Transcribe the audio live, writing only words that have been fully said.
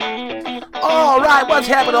time. What's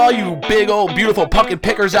happening to all you big old beautiful pumpkin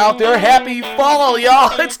pickers out there? Happy fall,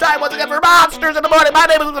 y'all. It's time once again for Monsters in the Morning. My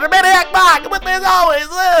name is Mr. Maniac Mike, and with me as always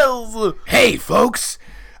is... Hey, folks.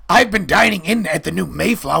 I've been dining in at the new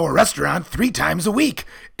Mayflower restaurant 3 times a week,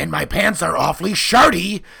 and my pants are awfully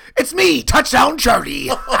shardy. It's me, Touchdown Charlie.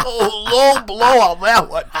 Oh, low blow on that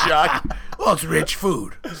one, Chuck. Well, it's rich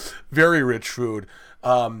food. Very rich food.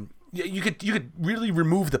 You could really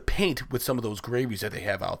remove the paint with some of those gravies that they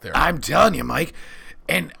have out there. I'm telling you, Mike.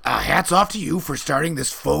 And hats off to you for starting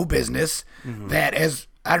this faux business that, as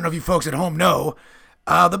I don't know if you folks at home know,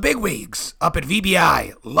 the bigwigs up at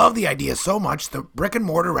VBI love the idea so much the brick and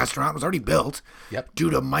mortar restaurant was already built due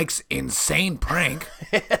to Mike's insane prank.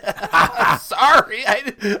 Sorry,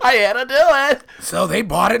 I had to do it. So they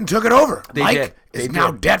bought it and took it over. Mike is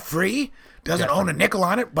now debt-free, doesn't own a nickel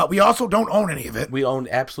on it, but we also don't own any of it. We own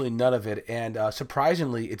absolutely none of it, and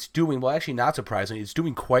surprisingly, it's doing, well, actually not surprisingly, it's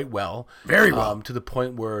doing quite well. Very well. To the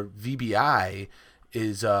point where VBI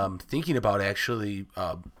is thinking about actually...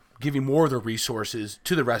 giving more of the resources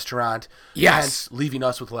to the restaurant, yes, hence leaving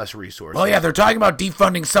us with less resources. Well, yeah, they're talking about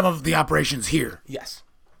defunding some of the operations here. Yes,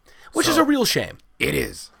 which is a real shame. It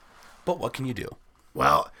is. But what can you do?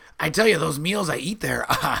 Well, I tell you, those meals I eat there,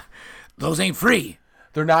 those ain't free.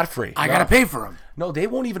 They're not free. I gotta pay for them. No, they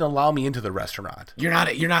won't even allow me into the restaurant. You're not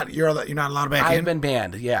allowed back in? I've been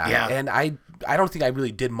banned, yeah. And I don't think I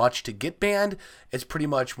really did much to get banned. It's pretty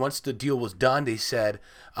much once the deal was done, they said,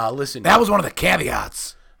 listen. That was one of the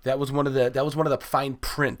caveats. That was one of the fine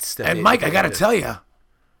prints. And Mike, I gotta tell you,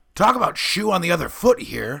 talk about shoe on the other foot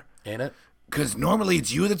here. Ain't it? Because normally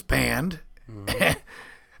it's you that's banned.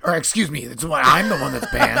 Or excuse me, I'm the one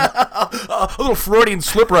that's banned. A little Freudian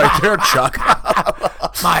slip right there, Chuck.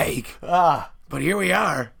 Mike. But here we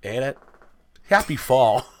are. Ain't it? Happy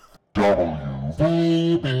fall. WVBI.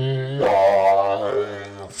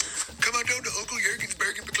 Come on down to Uncle Jurgen's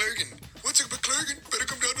Bergen McClurgan. What's a McClurgan? Better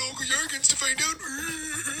come down to Uncle Jurgen's to find out.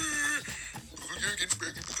 Uncle Jurgen's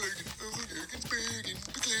Bergen McClurgan. Uncle Jurgen's Bergen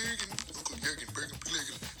McClurgan. Uncle Jurgen's Bergen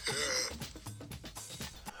McClurgan.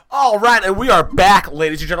 All right, and we are back,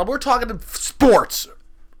 ladies and gentlemen. We're talking sports,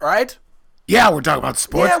 right? Yeah, we're talking about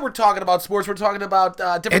sports. Yeah, we're talking about sports. We're talking about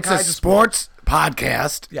different kinds of sports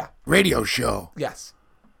podcast. Yeah. Radio show. Yes.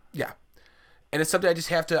 Yeah. And it's something I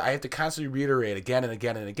have to constantly reiterate again and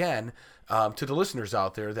again and again to the listeners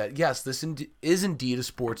out there that, yes, this is indeed a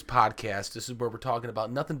sports podcast. This is where we're talking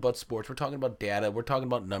about nothing but sports. We're talking about data. We're talking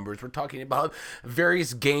about numbers. We're talking about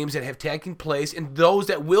various games that have taken place and those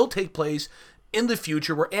that will take place in the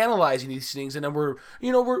future. We're analyzing these things, and then we're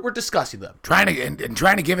discussing them. Trying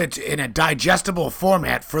to give it in a digestible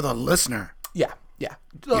format for the listener. Yeah.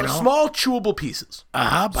 Small chewable pieces.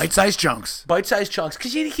 Bite-sized chunks. Bite-sized chunks,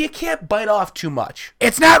 because you can't bite off too much.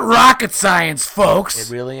 It's not rocket science, folks. It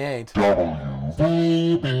really ain't. WVBI.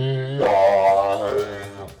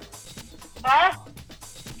 Huh?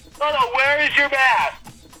 No, where is your mask?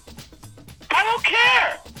 I don't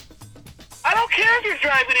care. I don't care if you're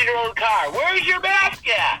driving in your own car. Where's your mask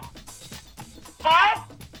at? Huh?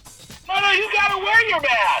 No, you gotta wear your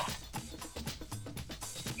mask.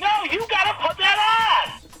 No, you gotta put that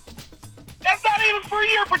on. That's not even for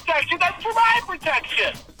your protection. That's for my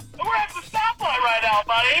protection. And we're at the stoplight right now,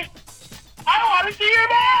 buddy. I want to see your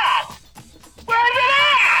mask. Where's it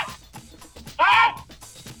at? Huh?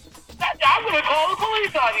 I'm gonna call the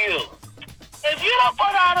police on you. If you don't put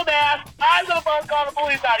on a mask, I'm gonna call the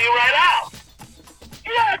police on you right now.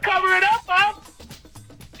 You gotta cover it up, Bob.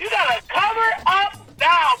 You gotta cover up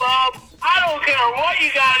now, Bob. I don't care what you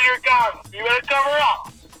got in your car. You better cover up.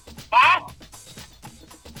 Huh?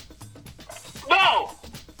 No.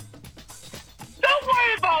 Don't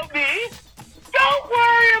worry about me. Don't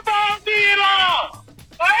worry about me at all.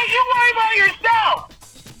 All right? You worry about yourself.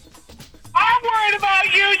 I'm worried about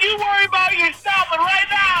you. You worry about yourself. And right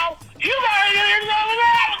now, you gotta get yourself a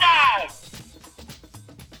mask on.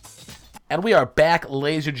 And we are back,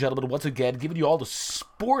 ladies and gentlemen, once again, giving you all the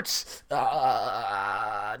sports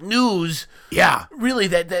news. Yeah. Really,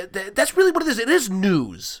 that's really what it is. It is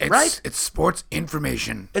news, right? It's sports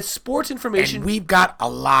information. It's sports information. And we've got a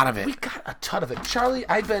lot of it. We've got a ton of it. Charlie,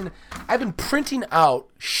 I've been printing out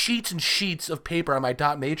sheets and sheets of paper on my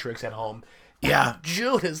dot matrix at home. Yeah.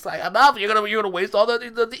 June is like, enough. You're gonna waste all the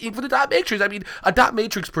ink for the dot matrix. I mean, a dot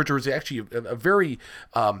matrix printer is actually a very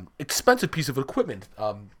expensive piece of equipment.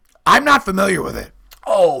 I'm not familiar with it.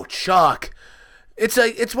 Oh, Chuck.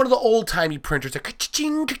 It's one of the old timey printers. Like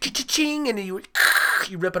ka-ching, ka-ching, and you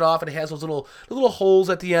rip it off, and it has those little holes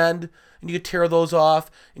at the end, and you can tear those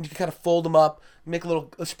off, and you can kind of fold them up, make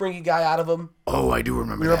a springy guy out of them. Oh, I do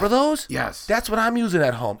remember. Remember that. those? Yes. That's what I'm using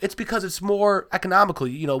at home. It's because it's more economical.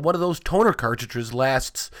 You know, one of those toner cartridges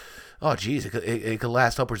lasts. Oh, geez, it could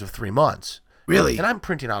last upwards of 3 months. Really? And I'm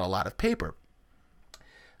printing out a lot of paper,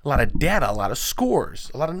 a lot of data, a lot of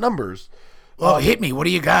scores, a lot of numbers. Well, hit me. What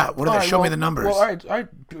do you got? What are they? Show me the numbers. Well, I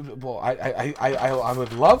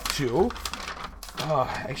would love to.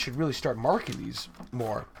 I should really start marking these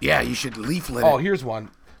more. Yeah, you should leaflet Oh, it. here's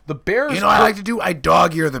one. The Bears. You know what I like to do? I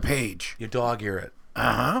dog ear the page. You dog ear it.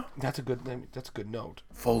 Uh-huh. That's a good note.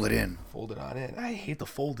 Fold it in. Fold it on in. I hate to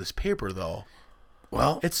fold this paper though.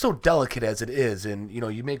 Well, It's so delicate as it is, and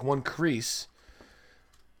you make one crease.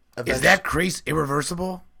 is that crease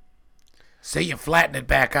irreversible? Say you flatten it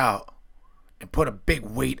back out and put a big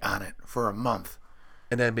weight on it for a month.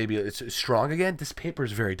 And then maybe it's strong again? This paper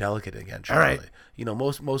is very delicate again, All right.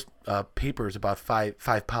 Charlie. Most paper is about 5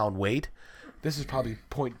 pound weight. This is probably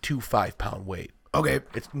 0.25 pound weight. Okay.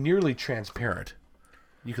 It's nearly transparent.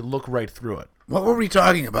 You can look right through it. What were we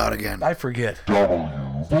talking about again? I forget.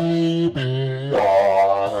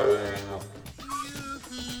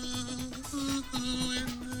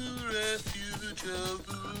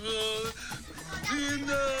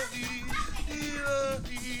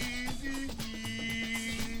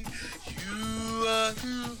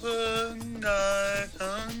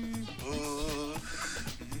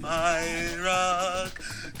 My rock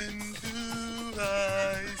into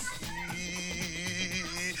I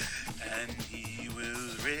see, and he will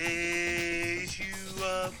raise you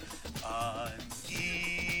up on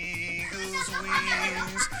eagle's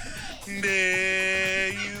wings. There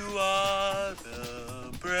you are,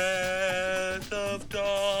 the breath of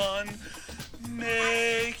dawn,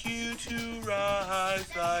 make you to rise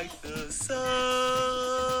like the sun,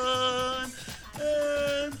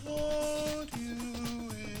 and hold you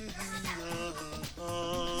in the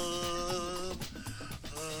palm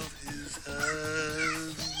of his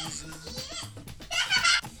hands.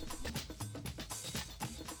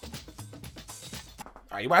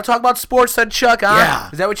 All right, you want to talk about sports then, Chuck? Huh? Yeah.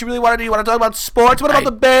 Is that what you really want to do? You want to talk about sports? What about I-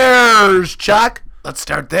 the Bears, Chuck? Let's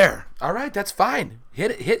start there. All right, that's fine.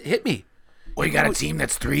 Hit me. We got a team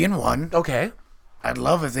that's 3-1. Okay. I'd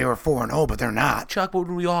love if they were 4-0, but they're not. Chuck,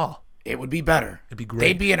 wouldn't we all? It would be better. It'd be great.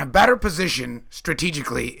 They'd be in a better position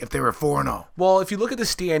strategically if they were 4-0. Well, if you look at the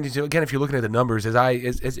standings, again, if you're looking at the numbers,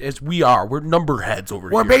 as we are, we're number heads over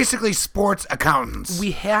We're here. basically sports accountants.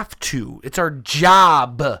 We have to. It's our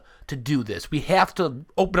job to do this. We have to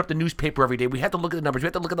open up the newspaper every day. We have to look at the numbers. We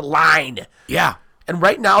have to look at the line. Yeah, And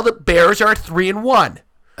right now, the Bears are at 3-1.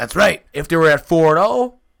 that's right. If they were at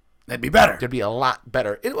 4-0, That'd be better. it'd be a lot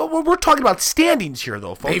better. We're talking about standings here,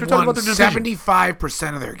 though, folks. They've We're talking won about their division.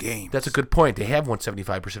 75% of their games. That's a good point. They have won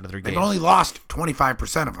 75% of their They've games. only lost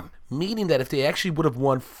 25% of them. Meaning that if they actually would have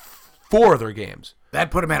won 4 of their games,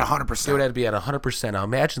 That'd put them at they would 100%. have to be at 100%. Now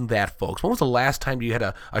imagine that, folks. When was the last time you had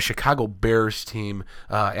a Chicago Bears team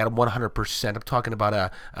at 100%? I'm talking about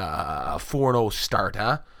a 4-0 start,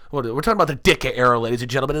 huh? We're talking about the Ditka era, ladies and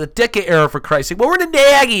gentlemen. The Ditka era, for Christ's sake. Well, we're in the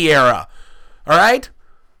Nagy era, all right?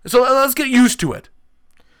 So let's get used to it.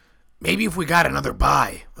 Maybe if we got another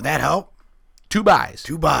bye, would that help? 2 buys.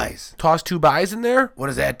 2 buys. Toss 2 buys in there. What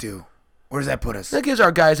does that do? Where does that put us? That gives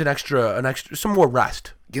our guys an extra, some more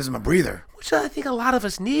rest, Gives them a breather. which I think a lot of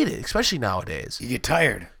us need, especially nowadays. You get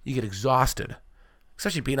tired. You get exhausted,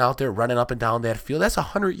 especially being out there running up and down that field. That's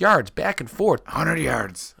 100 yards back and forth. 100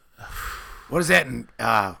 yards. What is that in,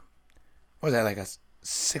 what is that, like a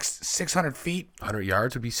 600 feet? 100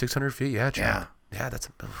 yards would be 600 feet. Yeah, Chad. Yeah, it's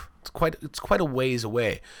quite a ways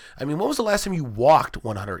away. I mean, when was the last time you walked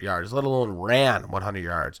 100 yards, let alone ran 100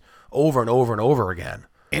 yards over and over and over again?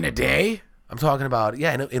 In a day? I'm talking about,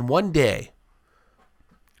 in one day.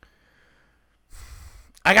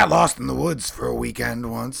 I got lost in the woods for a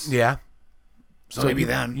weekend once. Yeah. So maybe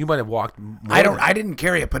then. You might have walked more I didn't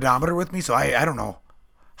carry a pedometer with me, so I don't know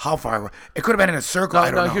how far I was. It could have been in a circle. I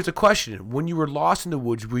don't Now, know. here's a question. When you were lost in the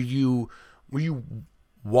woods, were you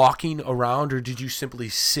walking around, or did you simply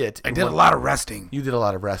sit? I did a lot of resting. You did a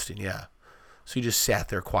lot of resting, yeah. So you just sat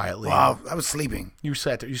there quietly. Well, I was sleeping You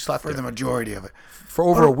sat there. You slept for there. the majority of it. For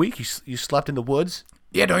over a week. You slept in the woods.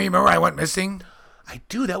 Yeah, don't you remember I went missing? I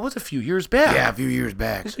do. That was a few years back. Yeah, a few years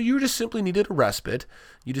back. So you just simply needed a respite.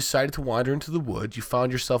 You decided to wander into the woods. You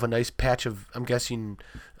found yourself a nice patch of, I'm guessing,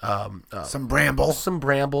 Some bramble. some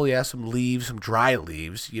bramble, yeah, some leaves, some dry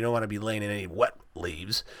leaves. You don't want to be laying in any wet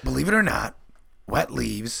leaves. Believe it or not, wet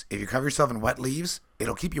leaves, if you cover yourself in wet leaves,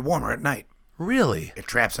 it'll keep you warmer at night. Really? It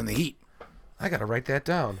traps in the heat. I gotta write that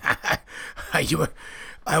down.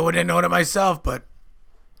 I wouldn't know it myself, but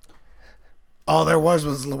all there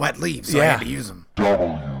was wet leaves, so I Yeah. had to use them.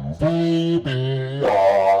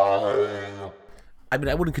 I mean,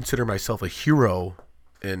 I wouldn't consider myself a hero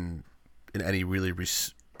in any really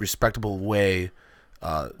respectable way.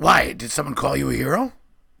 Why? Did someone call you a hero?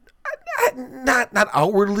 Not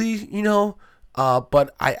outwardly,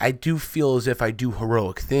 but I do feel as if I do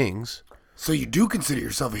heroic things. So you do consider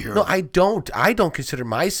yourself a hero? No, I don't. I don't consider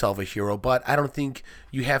myself a hero, but I don't think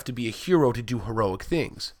you have to be a hero to do heroic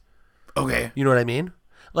things. Okay. You know what I mean?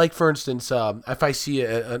 Like, for instance, if I see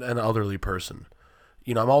an elderly person,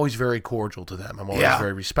 I'm always very cordial to them. I'm always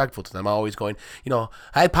very respectful to them. I'm always going,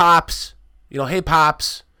 hi, Pops. Hey,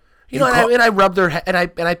 Pops. And I rub their head and I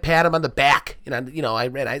pat them on the back. And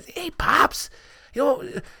I say, hey, Pops. And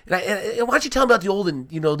why don't you tell them about the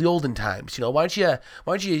olden times? Why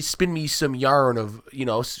don't you spin me some yarn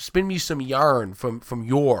from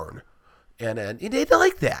yarn, and they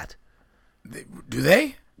like that. Do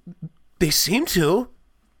they? They seem to.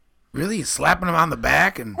 Really? Slapping them on the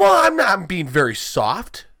back and? Well, I'm being very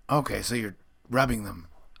soft. Okay, so you're rubbing them.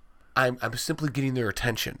 I'm simply getting their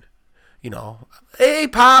attention. Hey,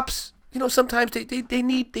 Pops. Sometimes they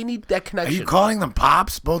need that Are connection. you calling them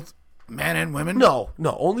Pops, both men and women? No,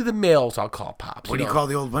 only the males I'll call Pops. What do you call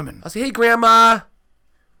the old women? I'll say, hey, Grandma.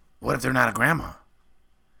 What if they're not a grandma?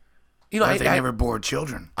 What if they I never bore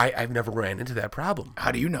children? I've never ran into that problem.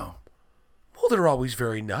 How do you know? Well, they're always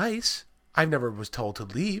very nice. I never was told to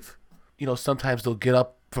leave. Sometimes they'll get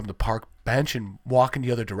up from the park bench and walk in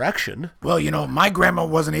the other direction. Well, my grandma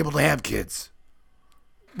wasn't able to have kids.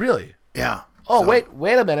 Really? Yeah. Oh, So-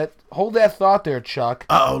 wait a minute. Hold that thought there, Chuck.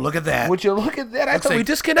 Uh-oh, look at that. Would you look at that? I Looks thought we like-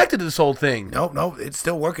 disconnected this whole thing. No, it's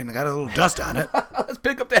still working. I got a little dust on it. Let's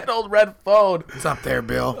pick up that old red phone. What's up there,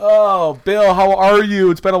 Bill? Oh, Bill, how are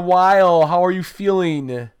you? It's been a while. How are you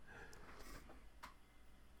feeling?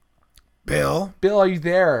 Bill, Bill, are you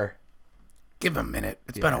there? give him a minute.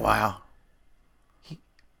 It's been a while.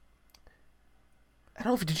 I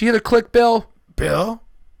don't know. Did you hear the click, Bill? Bill?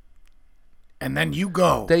 And then you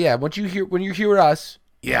go. Yeah. When you hear us,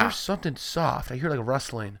 Yeah. there's something soft. I hear like a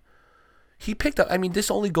rustling. He picked up. I mean, this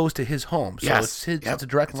only goes to his home, so Yes. it's his. Yep, It's a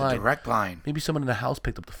direct it's line. a direct line. Maybe someone in the house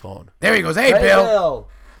picked up the phone. There he goes. Hey, Bill.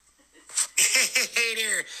 Hey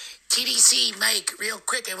there, TDC Mike. Real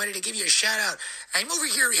quick, I wanted to give you a shout out. I'm over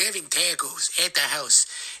here having tacos at the house,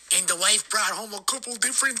 and the wife brought home a couple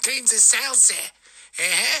different kinds of salsa.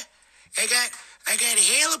 I got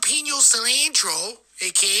jalapeno cilantro,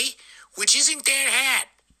 okay, which isn't that hot.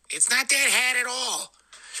 It's not that hot at all.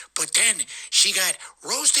 But then she got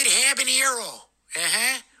roasted habanero.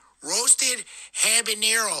 Roasted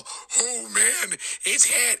habanero. Oh man, it's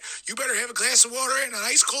hot. You better have a glass of water and an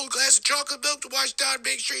ice cold glass of chocolate milk to wash down.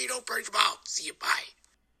 Make sure you don't burn your mouth. See you. Bye.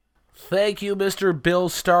 Thank you, Mr. Bill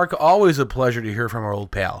Stark. Always a pleasure to hear from our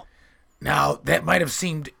old pal. Now, that might have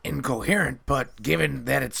seemed incoherent, but given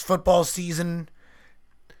that it's football season,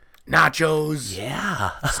 nachos,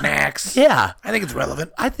 Yeah. snacks, Yeah. I think it's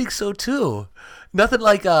relevant. I think so too. Nothing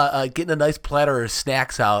like getting a nice platter of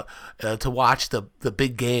snacks out to watch the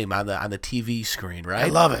big game on the TV screen, right? I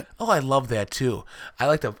love it. Oh, I love that too. I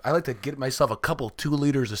like to get myself a couple 2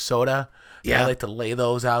 liters of soda. Yeah. I like to lay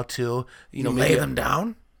those out too. You maybe- lay them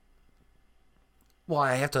down? Well,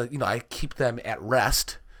 I have to. I keep them at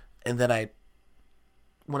rest, and then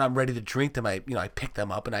when I'm ready to drink them, I pick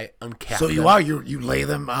them up and I uncap. So them. you lay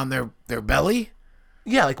them on their belly?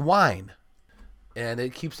 Yeah, like wine, and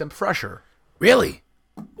it keeps them fresher. Really?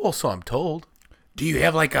 Well, so I'm told. Do you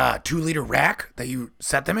have like a 2-liter rack that you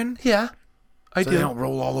set them in? Yeah, I So do. they don't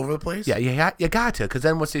roll all over the place? Yeah, you got to, because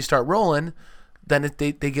then once they start rolling, then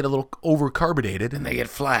they get a little overcarbonated And they get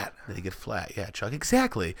flat. they get flat. Yeah, Chuck,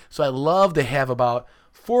 exactly. So I love to have about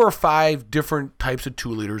 4 or 5 different types of 2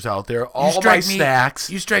 liters out there. All my snacks.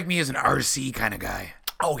 You strike me as an RC kind of guy.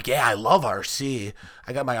 Oh yeah, I love RC.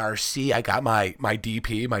 I got my RC. I got my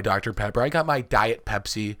DP, my Dr Pepper. I got my Diet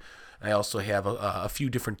Pepsi. I also have a few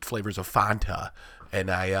different flavors of Fanta, and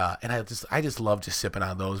I just love just sipping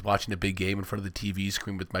on those, watching a big game in front of the TV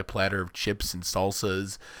screen with my platter of chips and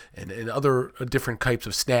salsas and other different types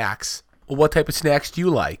of snacks. Well, what type of snacks do you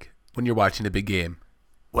like when you're watching a big game?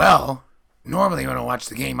 Well, normally when I watch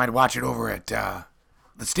the game, I'd watch it over at the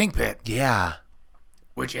Stink Pit, Yeah.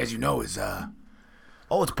 which, as you know, is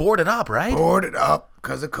Oh, it's boarded up, right? boarded up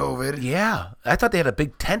because of COVID. Yeah. I thought they had a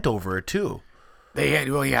big tent over it too. They had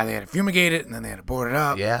to fumigate it, and then they had to board it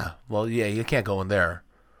up. Yeah. Well, yeah, you can't go in there.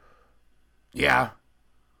 Yeah.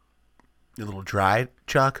 You're a little dry,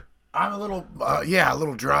 Chuck. I'm a little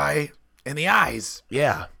dry in the eyes.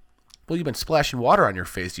 Yeah. Well, you've been splashing water on your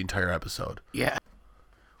face the entire episode. Yeah.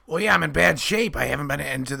 Well, yeah, I'm in bad shape. I haven't been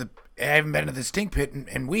into the stink pit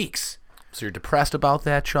in weeks. So you're depressed about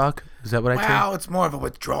that, Chuck? Is that what I take? Well, it's more of a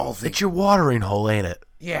withdrawal thing. It's your watering hole, ain't it?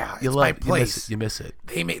 Yeah, You it's love my it. place. You miss it.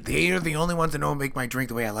 They are the only ones that know make my drink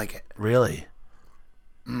the way I like it. Really?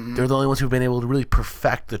 Mm-hmm. They're the only ones who've been able to really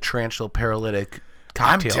perfect the tarantula paralytic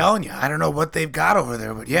cocktail. I'm telling you, I don't know what they've got over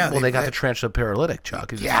there, but yeah. Well, they got the tarantula paralytic,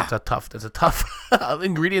 Chuck. Yeah. It's a tough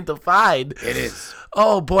ingredient to find. It is.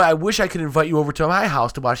 Oh, boy, I wish I could invite you over to my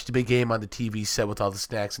house to watch the big game on the TV set with all the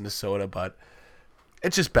snacks and the soda, but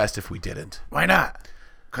it's just best if we didn't. Why not?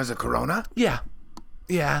 Because of Corona? Yeah.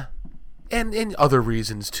 Yeah. And other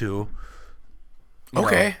reasons, too. You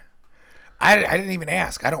Okay. know. I didn't even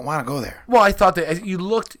ask. I don't want to go there. Well, I thought that you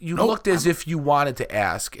looked Nope, as if you wanted to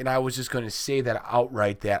ask, and I was just going to say that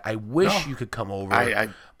outright, that I wish you could come over,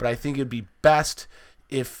 but I think it'd be best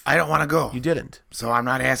if I don't want to go. you didn't. So I'm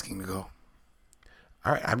not asking to go.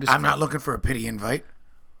 All right, I'm not looking for a pity invite.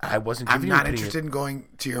 I wasn't. I'm Giving you a not pity, interested in going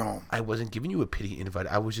to your home. I wasn't giving you a pity invite.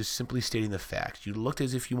 I was just simply stating the facts. You looked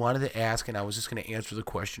as if you wanted to ask, and I was just going to answer the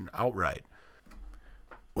question outright.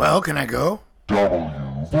 Well, can I go? All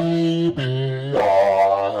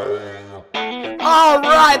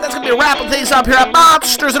right, that's going to be wrapping things up here at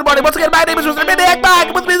Monsters in the Morning. Once again, my name is Mr. Maniac Mike,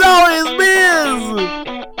 and with me as always, Miz.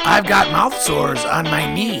 I've got mouth sores on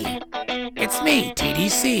my knee. It's me,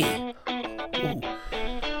 TDC. Ooh.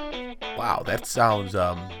 Wow, that sounds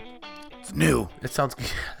It's new. it sounds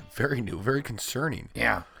very new, very concerning.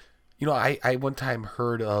 Yeah. You know, I one time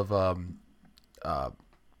heard of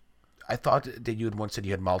I thought that you had once said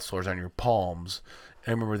you had mouth sores on your palms.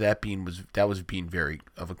 I remember that was being very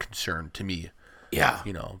of a concern to me. Yeah.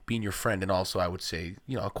 You know, being your friend, and also I would say,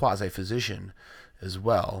 you know, a quasi physician as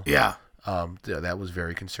well. Yeah. That was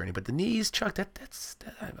very concerning. But the knees, Chuck,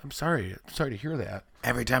 I'm sorry to hear that.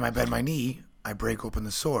 Every time I bend my knee, I break open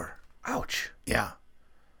the sore. Ouch. Yeah.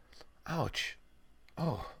 Ouch.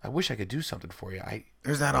 Oh, I wish I could do something for you.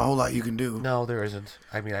 There's not a whole lot you can do. No, there isn't.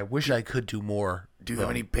 I mean, I wish I could do more. Do you have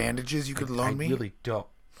any bandages you could loan me? I really don't.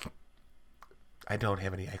 I don't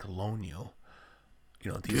have any I could loan you.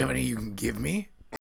 You know, Do you have any you can give me?